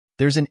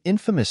There's an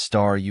infamous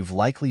star you've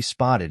likely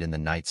spotted in the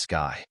night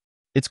sky.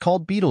 It's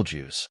called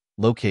Betelgeuse,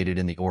 located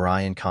in the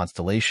Orion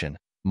constellation,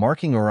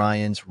 marking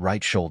Orion's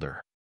right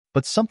shoulder.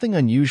 But something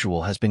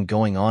unusual has been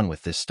going on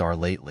with this star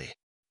lately.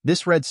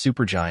 This red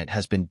supergiant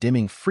has been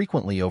dimming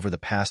frequently over the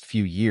past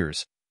few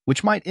years,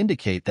 which might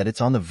indicate that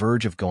it's on the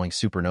verge of going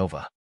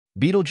supernova.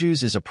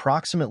 Betelgeuse is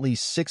approximately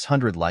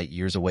 600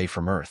 light-years away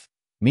from Earth,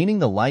 meaning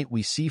the light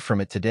we see from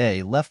it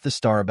today left the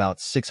star about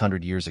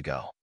 600 years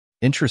ago.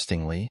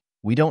 Interestingly,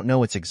 we don't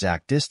know its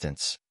exact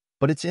distance,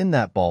 but it's in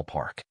that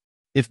ballpark.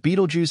 If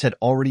Betelgeuse had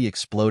already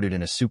exploded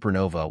in a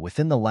supernova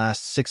within the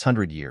last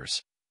 600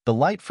 years, the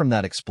light from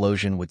that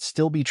explosion would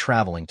still be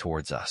traveling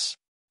towards us.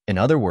 In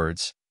other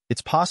words,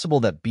 it's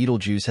possible that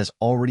Betelgeuse has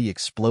already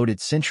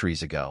exploded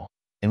centuries ago,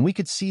 and we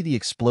could see the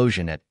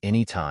explosion at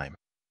any time,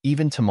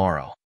 even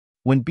tomorrow.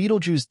 When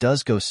Betelgeuse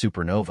does go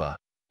supernova,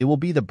 it will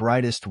be the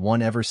brightest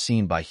one ever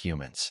seen by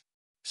humans.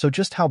 So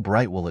just how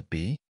bright will it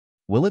be?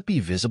 Will it be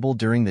visible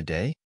during the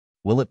day?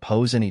 Will it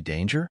pose any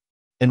danger?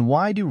 And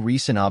why do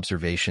recent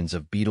observations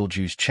of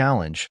Betelgeuse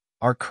challenge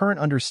our current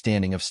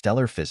understanding of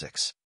stellar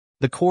physics?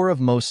 The core of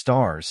most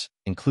stars,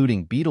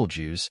 including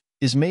Betelgeuse,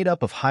 is made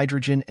up of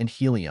hydrogen and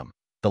helium,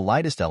 the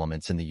lightest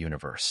elements in the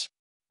universe.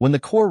 When the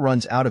core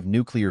runs out of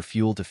nuclear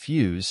fuel to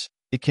fuse,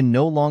 it can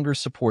no longer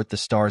support the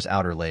star's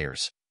outer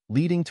layers,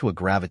 leading to a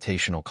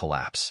gravitational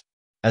collapse.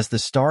 As the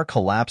star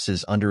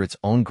collapses under its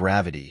own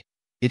gravity,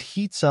 it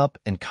heats up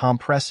and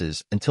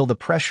compresses until the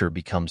pressure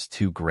becomes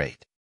too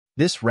great.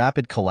 This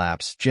rapid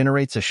collapse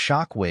generates a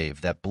shock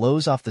wave that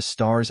blows off the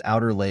star's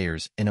outer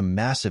layers in a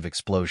massive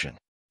explosion.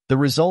 The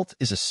result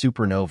is a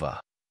supernova,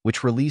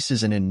 which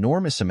releases an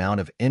enormous amount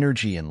of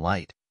energy and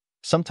light,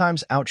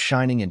 sometimes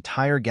outshining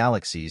entire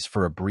galaxies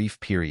for a brief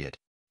period.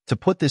 To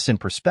put this in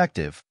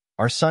perspective,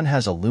 our Sun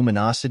has a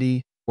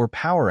luminosity, or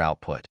power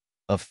output,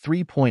 of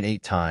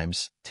 3.8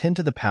 times 10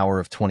 to the power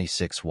of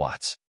 26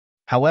 watts.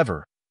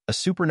 However, a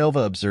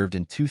supernova observed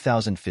in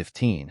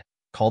 2015,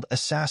 called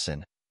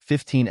Assassin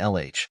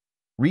 15LH,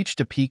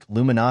 reached a peak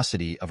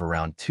luminosity of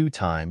around 2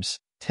 times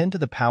 10 to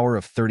the power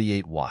of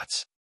 38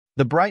 watts.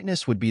 The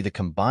brightness would be the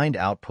combined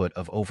output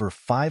of over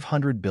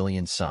 500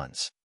 billion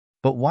suns.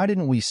 But why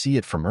didn't we see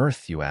it from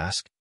Earth, you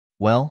ask?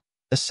 Well,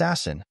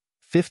 Assassin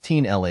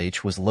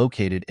 15LH was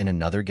located in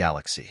another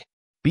galaxy.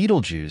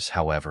 Betelgeuse,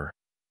 however,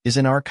 is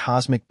in our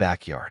cosmic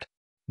backyard.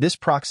 This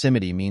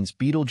proximity means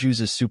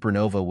Betelgeuse's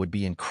supernova would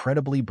be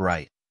incredibly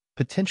bright,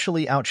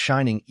 potentially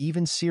outshining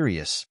even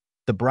Sirius,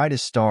 the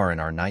brightest star in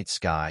our night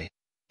sky,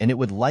 and it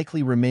would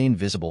likely remain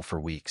visible for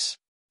weeks.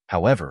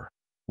 However,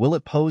 will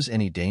it pose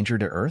any danger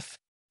to Earth?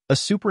 A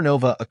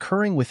supernova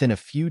occurring within a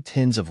few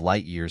tens of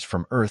light-years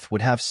from Earth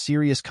would have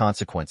serious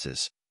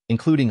consequences,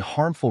 including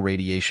harmful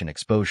radiation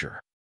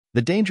exposure.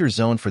 The danger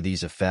zone for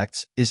these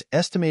effects is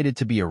estimated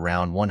to be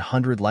around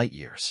 100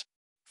 light-years.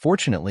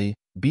 Fortunately,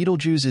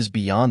 Betelgeuse is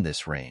beyond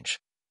this range,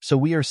 so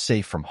we are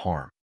safe from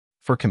harm.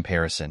 For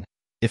comparison,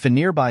 if a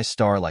nearby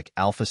star like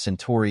Alpha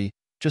Centauri,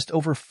 just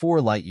over 4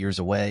 light-years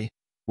away,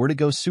 were to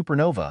go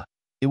supernova,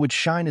 it would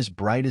shine as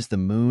bright as the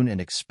moon and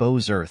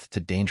expose Earth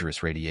to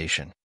dangerous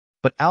radiation.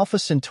 But Alpha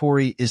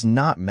Centauri is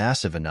not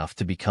massive enough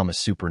to become a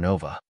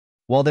supernova.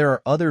 While there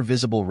are other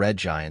visible red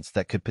giants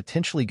that could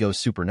potentially go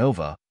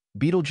supernova,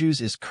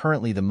 Betelgeuse is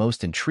currently the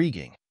most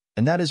intriguing,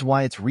 and that is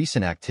why its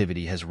recent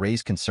activity has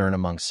raised concern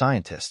among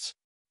scientists.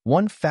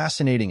 One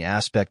fascinating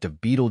aspect of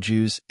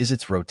Betelgeuse is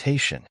its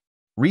rotation.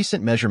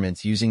 Recent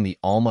measurements using the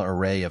ALMA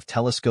array of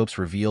telescopes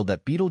revealed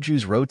that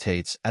Betelgeuse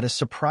rotates at a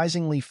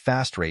surprisingly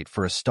fast rate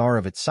for a star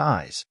of its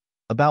size,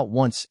 about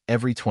once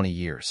every 20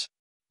 years.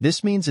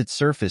 This means its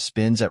surface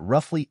spins at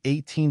roughly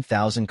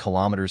 18,000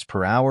 kilometers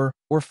per hour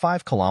or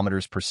 5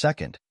 kilometers per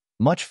second,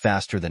 much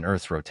faster than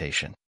Earth's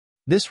rotation.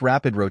 This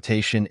rapid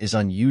rotation is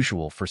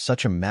unusual for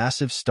such a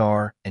massive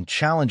star and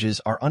challenges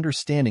our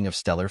understanding of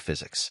stellar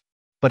physics.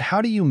 But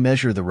how do you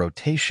measure the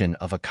rotation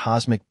of a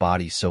cosmic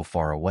body so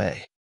far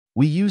away?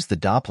 We use the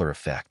Doppler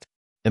effect.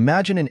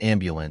 Imagine an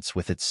ambulance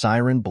with its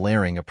siren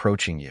blaring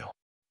approaching you.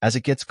 As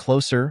it gets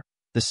closer,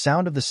 the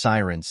sound of the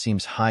siren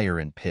seems higher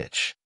in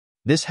pitch.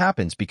 This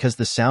happens because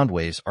the sound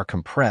waves are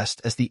compressed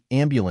as the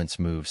ambulance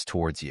moves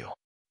towards you.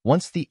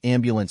 Once the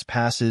ambulance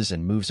passes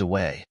and moves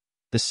away,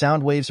 the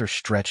sound waves are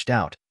stretched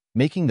out,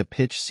 making the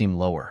pitch seem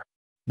lower.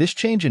 This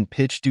change in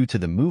pitch due to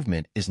the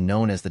movement is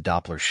known as the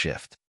Doppler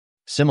shift.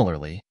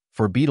 Similarly,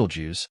 for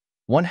Betelgeuse,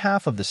 one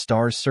half of the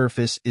star's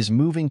surface is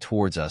moving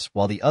towards us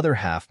while the other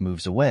half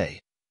moves away,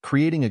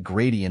 creating a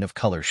gradient of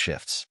color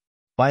shifts.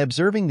 By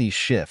observing these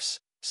shifts,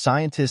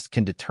 scientists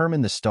can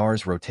determine the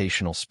star's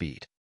rotational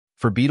speed.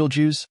 For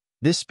Betelgeuse,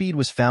 this speed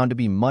was found to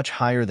be much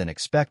higher than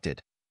expected,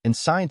 and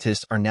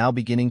scientists are now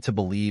beginning to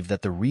believe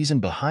that the reason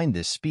behind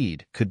this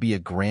speed could be a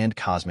grand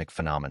cosmic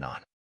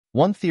phenomenon.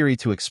 One theory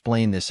to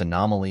explain this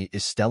anomaly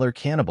is stellar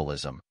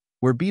cannibalism,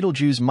 where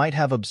Betelgeuse might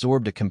have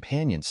absorbed a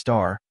companion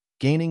star,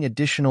 gaining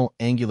additional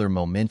angular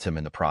momentum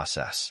in the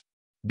process.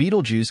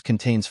 Betelgeuse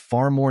contains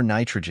far more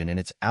nitrogen in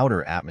its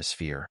outer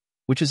atmosphere,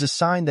 which is a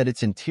sign that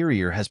its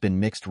interior has been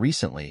mixed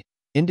recently,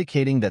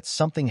 indicating that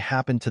something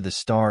happened to the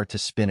star to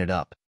spin it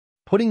up.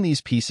 Putting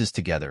these pieces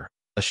together,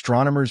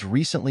 astronomers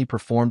recently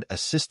performed a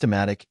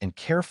systematic and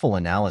careful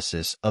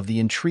analysis of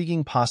the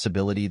intriguing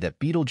possibility that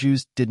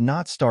Betelgeuse did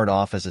not start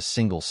off as a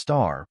single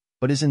star,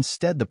 but is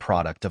instead the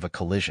product of a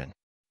collision.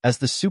 As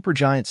the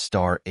supergiant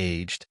star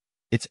aged,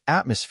 its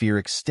atmosphere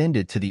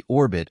extended to the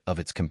orbit of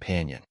its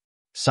companion.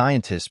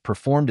 Scientists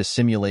performed a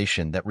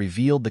simulation that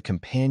revealed the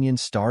companion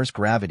star's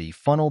gravity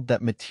funneled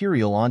that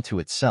material onto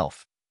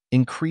itself,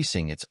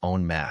 increasing its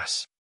own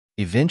mass.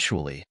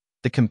 Eventually,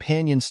 the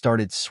companion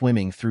started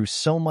swimming through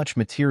so much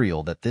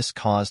material that this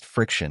caused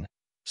friction,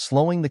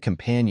 slowing the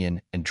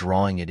companion and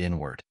drawing it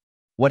inward.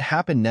 What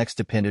happened next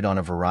depended on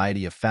a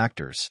variety of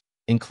factors,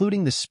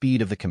 including the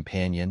speed of the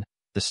companion,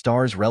 the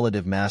star's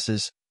relative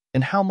masses,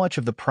 and how much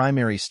of the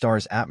primary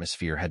star's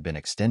atmosphere had been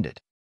extended.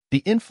 The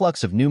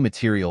influx of new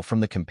material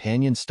from the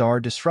companion star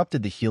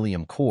disrupted the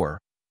helium core,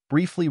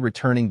 briefly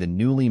returning the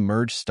newly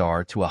merged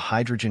star to a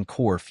hydrogen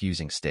core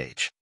fusing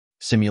stage.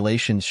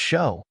 Simulations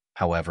show,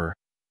 however,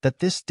 that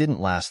this didn't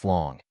last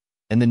long,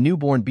 and the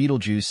newborn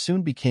Betelgeuse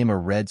soon became a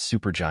red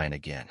supergiant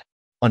again.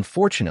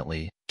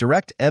 Unfortunately,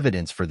 direct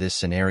evidence for this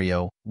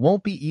scenario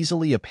won't be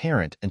easily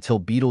apparent until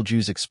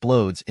Betelgeuse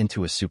explodes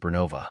into a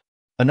supernova.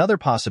 Another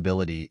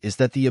possibility is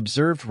that the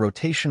observed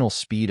rotational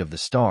speed of the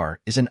star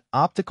is an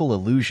optical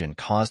illusion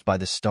caused by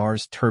the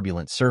star's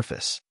turbulent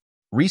surface.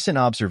 Recent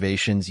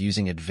observations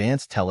using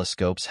advanced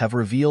telescopes have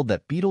revealed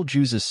that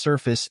Betelgeuse's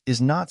surface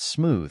is not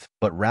smooth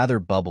but rather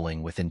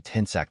bubbling with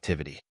intense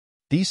activity.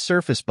 These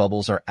surface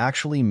bubbles are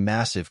actually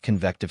massive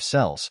convective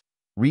cells,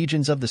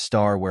 regions of the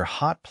star where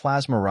hot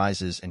plasma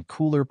rises and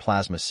cooler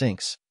plasma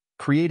sinks,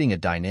 creating a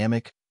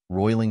dynamic,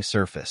 roiling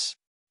surface.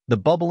 The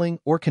bubbling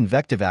or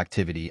convective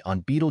activity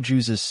on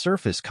Betelgeuse's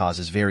surface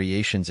causes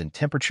variations in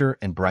temperature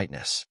and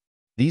brightness.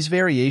 These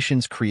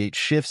variations create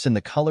shifts in the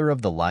color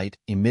of the light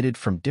emitted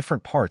from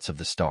different parts of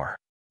the star.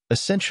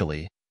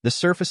 Essentially, the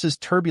surface's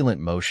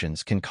turbulent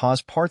motions can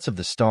cause parts of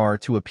the star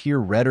to appear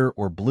redder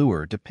or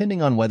bluer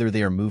depending on whether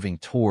they are moving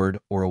toward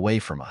or away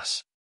from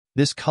us.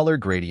 This color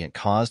gradient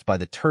caused by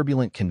the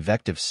turbulent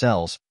convective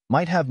cells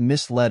might have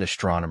misled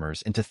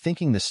astronomers into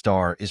thinking the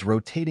star is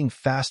rotating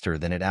faster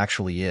than it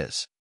actually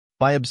is.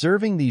 By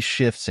observing these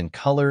shifts in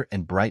color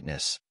and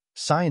brightness,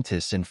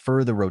 scientists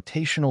infer the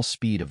rotational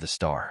speed of the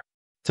star.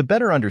 To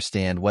better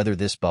understand whether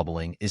this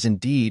bubbling is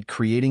indeed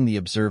creating the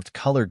observed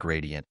color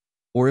gradient,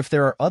 or if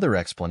there are other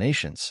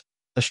explanations,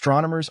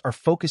 astronomers are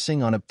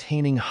focusing on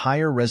obtaining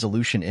higher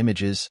resolution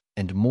images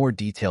and more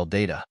detailed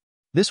data.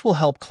 This will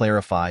help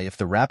clarify if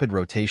the rapid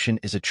rotation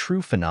is a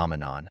true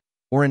phenomenon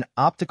or an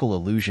optical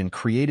illusion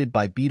created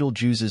by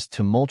Betelgeuse's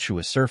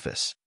tumultuous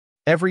surface.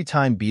 Every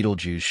time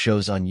Betelgeuse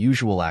shows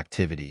unusual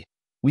activity,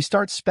 we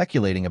start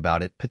speculating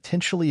about it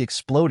potentially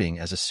exploding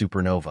as a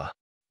supernova.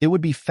 It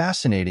would be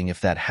fascinating if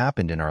that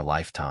happened in our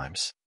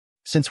lifetimes.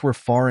 Since we're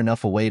far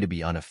enough away to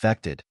be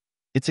unaffected,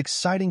 it's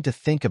exciting to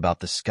think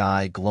about the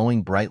sky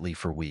glowing brightly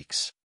for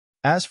weeks.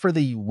 As for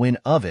the when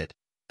of it,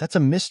 that's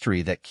a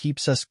mystery that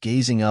keeps us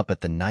gazing up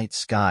at the night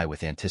sky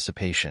with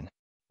anticipation.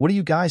 What do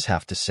you guys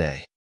have to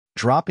say?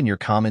 Drop in your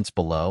comments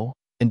below,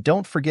 and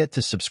don't forget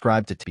to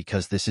subscribe to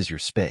because this is your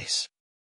space.